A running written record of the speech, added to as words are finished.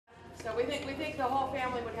So we think the whole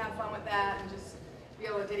family would have fun with that and just be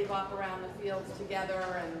able to diddy bop around the fields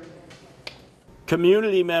together. And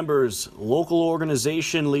Community members, local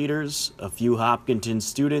organization leaders, a few Hopkinton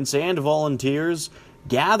students and volunteers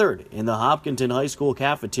gathered in the Hopkinton High School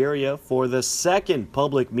cafeteria for the second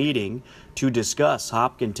public meeting to discuss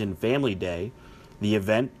Hopkinton Family Day. The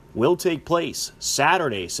event will take place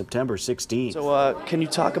Saturday, September 16th. So can you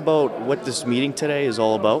talk about what this meeting today is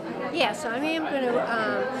all about? Yes, I am going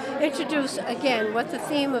to introduce again what the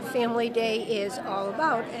theme of Family Day is all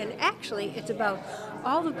about. And actually, it's about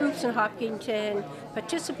all the groups in Hopkinton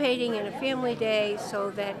participating in a family day so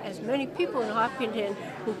that as many people in Hopkinton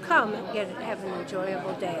who come have an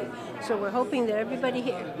enjoyable day. So we're hoping that everybody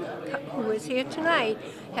here who is here tonight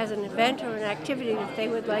has an event or an activity that they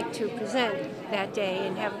would like to present that day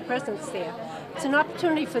and have a presence there. It's an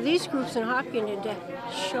opportunity for these groups in Hopkinton to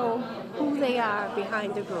show who they are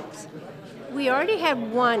behind the groups. We already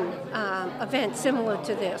had one event similar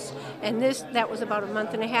to this, and that was about a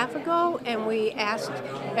month and a half ago, and we asked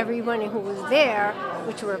everyone who was there,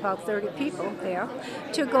 which were about 30 people there,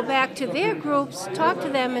 to go back to their groups, talk to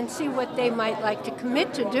them, and see what they might like to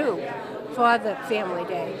commit to do for the Family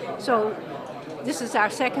Day. So this is our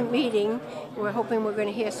second meeting. We're hoping we're going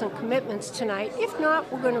to hear some commitments tonight. If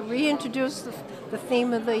not, we're going to reintroduce the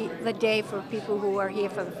theme of the day for people who are here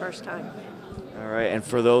for the first time. All right, and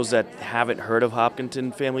for those that haven't heard of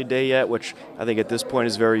Hopkinton Family Day yet, which I think at this point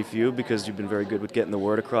is very few because you've been very good with getting the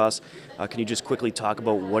word across, can you just quickly talk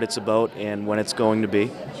about what it's about and when it's going to be?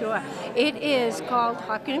 Sure. It is called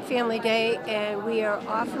Hopkinton Family Day, and we are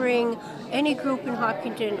offering any group in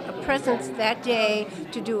Hopkinton a presence that day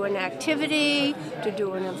to do an activity, to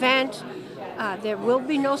do an event. There will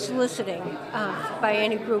be no soliciting by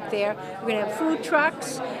any group there. We're going to have food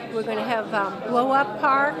trucks, we're going to have blow-up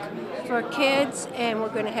park for kids, and we're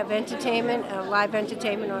going to have entertainment, live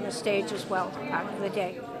entertainment on a stage as well, part of the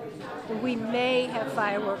day. We may have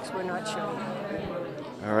fireworks, we're not sure.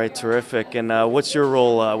 All right, terrific. And what's your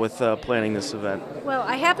role with planning this event? Well,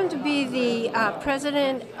 I happen to be the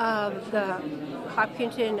president of the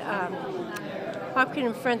Hopkinton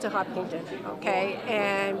Friends of Hopkinton, okay?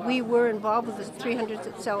 And we were involved with the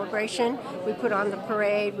 300th celebration. We put on the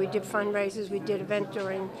parade, we did fundraisers, we did event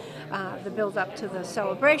during the build-up to the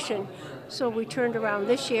celebration. So we turned around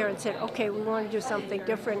this year and said, okay, we want to do something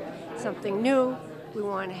different, something new. We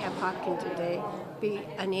want to have Hopkinton Day be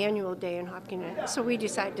an annual day in Hopkinton. So we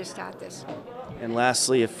decided to start this. And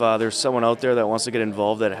lastly, if there's someone out there that wants to get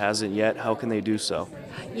involved that hasn't yet, how can they do so?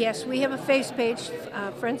 Yes, we have a face page,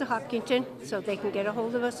 Friends of Hopkinton, so they can get a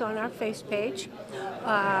hold of us on our face page.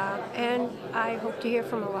 And I hope to hear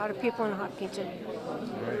from a lot of people in Hopkinton.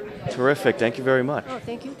 Terrific. Thank you very much. Oh,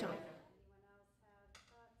 thank you, Tom.